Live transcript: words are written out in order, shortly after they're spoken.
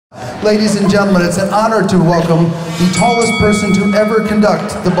Ladies and gentlemen, it's an honor to welcome the tallest person to ever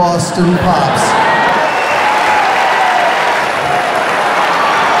conduct the Boston Pops.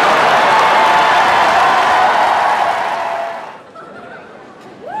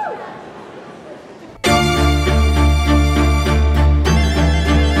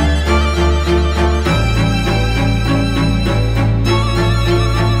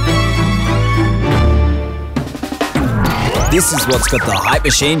 This is what's got the hype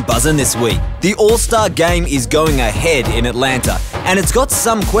machine buzzing this week. The All-Star Game is going ahead in Atlanta, and it's got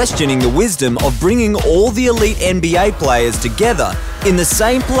some questioning the wisdom of bringing all the elite NBA players together in the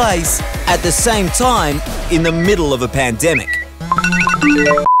same place at the same time in the middle of a pandemic.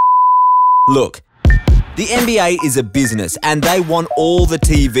 Look, the NBA is a business and they want all the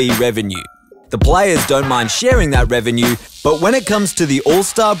TV revenue. The players don't mind sharing that revenue, but when it comes to the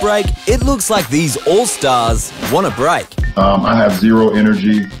All-Star break, it looks like these All-Stars want a break. I have zero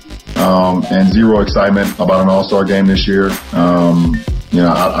energy and zero excitement about an All-Star game this year.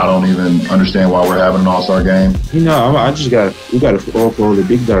 I don't even understand why we're having an All-Star game. We got to offer the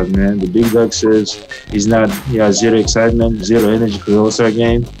big dog, man. The big dog says he's not, zero excitement, zero energy for the All-Star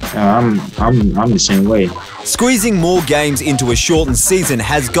game. I'm the same way. Squeezing more games into a shortened season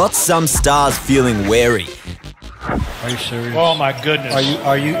has got some stars feeling wary. Are you serious? Oh my goodness! Are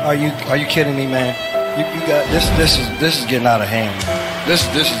you kidding me, man? You got this is getting out of hand. Man. This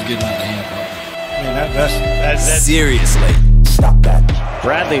is getting out of hand, bro. I mean that's seriously. Stop that.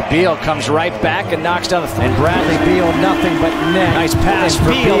 Bradley Beal comes right back and knocks down the three. And Bradley Beal, nothing but net. Nice pass for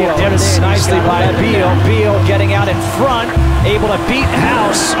Beal. Nicely by Beal. Beal getting out in front, able to beat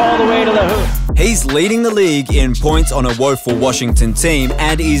House all the way to the hoop. He's leading the league in points on a woeful Washington team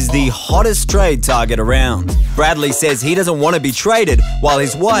and is the hottest trade target around. Bradley says he doesn't want to be traded, while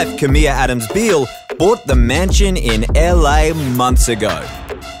his wife, Kamia Adams-Beal, bought the mansion in LA months ago.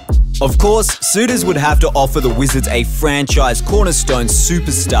 Of course, suitors would have to offer the Wizards a franchise cornerstone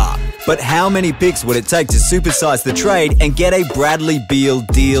superstar. But how many picks would it take to supersize the trade and get a Bradley Beal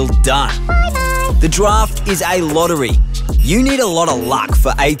deal done? The draft is a lottery. You need a lot of luck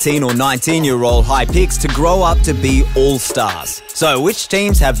for 18 or 19-year-old high picks to grow up to be all-stars. So which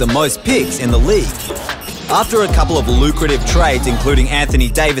teams have the most picks in the league? After a couple of lucrative trades, including Anthony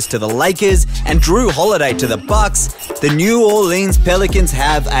Davis to the Lakers and Drew Holiday to the Bucks, the New Orleans Pelicans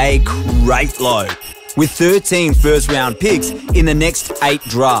have a great load, with 13 first-round picks in the next 8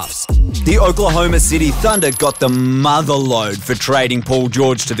 drafts. The Oklahoma City Thunder got the mother load for trading Paul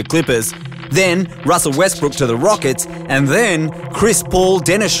George to the Clippers, then Russell Westbrook to the Rockets, and then Chris Paul,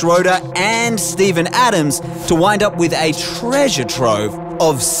 Dennis Schroeder, and Steven Adams to wind up with a treasure trove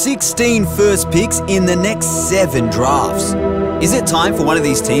of 16 first picks in the next 7 drafts. Is it time for one of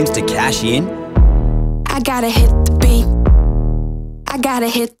these teams to cash in? I gotta hit the beat. I gotta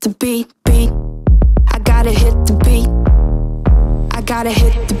hit the beat. I gotta hit the beat. I gotta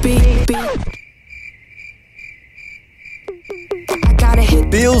hit the beat. I gotta hit.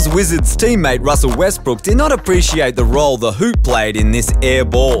 Beal's Wizards teammate Russell Westbrook did not appreciate the role the hoop played in this air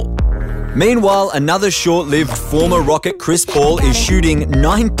ball. Meanwhile, another short-lived former Rocket, Chris Paul, is shooting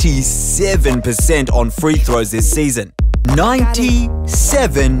 97% on free throws this season.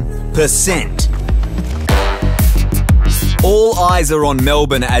 97%. All eyes are on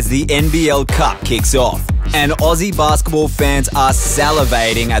Melbourne as the NBL Cup kicks off, and Aussie basketball fans are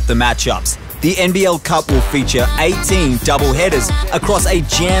salivating at the matchups. The NBL Cup will feature 18 doubleheaders across a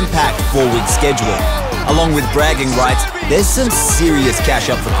jam-packed 4-week schedule. Along with bragging rights, there's some serious cash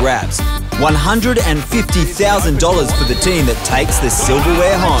up for grabs. $150,000 for the team that takes the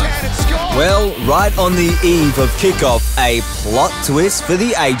silverware home. Well, right on the eve of kickoff, a plot twist for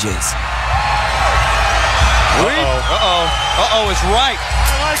the ages. It's right.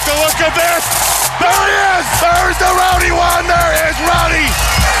 I like the look of this. There he is. There's the Rowdy one. There is Rowdy.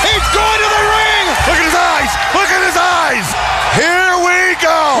 He's going to the ring. Look at his eyes. Look at his eyes. Here we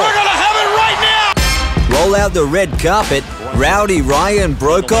go. We're going to have it right now. Roll out the red carpet. Rowdy Ryan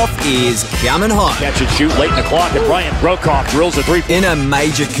Brokoff is coming home. Catch and shoot late in the clock, and Ryan Brokoff drills a three. In a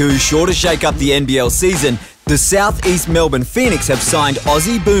major coup sure to shake up the NBL season, the Southeast Melbourne Phoenix have signed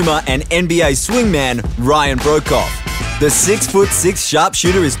Aussie boomer and NBA swingman Ryan Brokoff. The 6'6"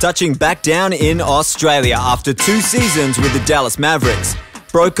 sharpshooter is touching back down in Australia after 2 seasons with the Dallas Mavericks.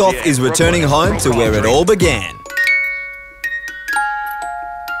 Brokoff is returning home to where it all began.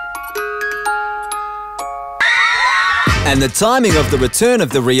 And the timing of the return of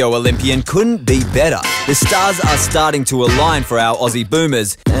the Rio Olympian couldn't be better. The stars are starting to align for our Aussie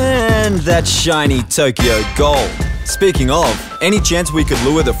boomers and that shiny Tokyo gold. Speaking of, any chance we could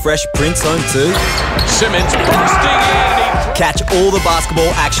lure the Fresh Prince home too? Simmons bursting in. Catch all the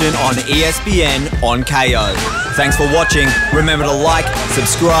basketball action on ESPN on KO. Thanks for watching. Remember to like,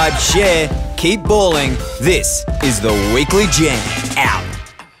 subscribe, share, keep balling. This is the Weekly Jam. Out.